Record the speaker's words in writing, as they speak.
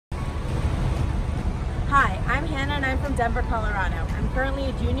I'm Hannah and I'm from Denver, Colorado. I'm currently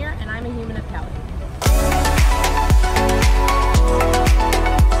a junior and I'm a Human of Kelley.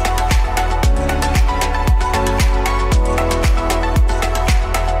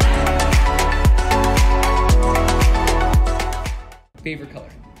 Favorite color?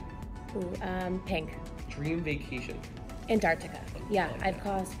 Ooh, pink. Dream vacation? Antarctica. Yeah, I've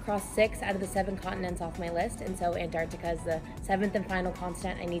crossed 6 out of the 7 continents off my list, and so Antarctica is the 7th and final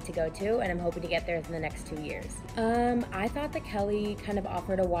continent I need to go to, and I'm hoping to get there in the next 2 years. I thought that Kelley kind of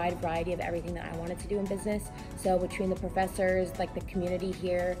offered a wide variety of everything that I wanted to do in business. So between the professors, like the community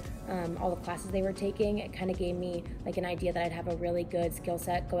here, all the classes they were taking, it kind of gave me like an idea that I'd have a really good skill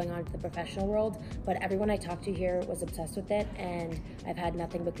set going on to the professional world. But everyone I talked to here was obsessed with it, and I've had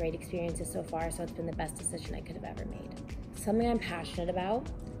nothing but great experiences so far, so it's been the best decision I could have ever made. Something I'm passionate about,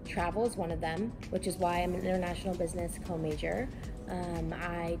 travel is one of them, which is why I'm an international business co-major.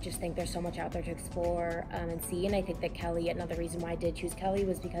 I just think there's so much out there to explore and see, and I think that Kelley, another reason why I did choose Kelley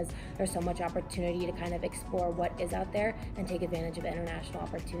was because there's so much opportunity to kind of explore what is out there and take advantage of international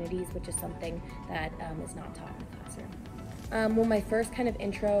opportunities, which is something that is not taught in the classroom. Well, my first kind of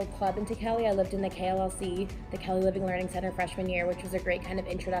intro club into Kelley, I lived in the KLLC, the Kelley Living Learning Center freshman year, which was a great kind of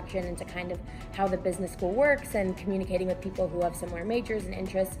introduction into kind of how the business school works and communicating with people who have similar majors and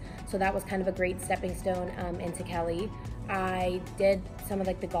interests. So that was kind of a great stepping stone into Kelley. I did some of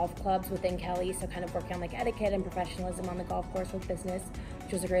like the golf clubs within Kelley, so kind of working on like etiquette and professionalism on the golf course with business,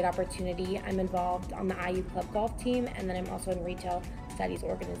 which was a great opportunity. I'm involved on the IU club golf team, and then I'm also in retail studies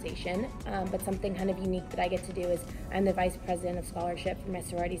organization. But something kind of unique that I get to do is I'm the vice president of scholarship for my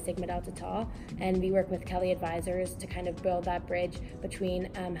sorority Sigma Delta Tau, and we work with Kelley advisors to kind of build that bridge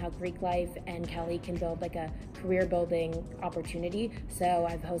between how Greek life and Kelley can build like a career building opportunity. So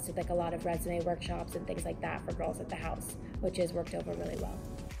I've hosted like a lot of resume workshops and things like that for girls at the house, which has worked over really well.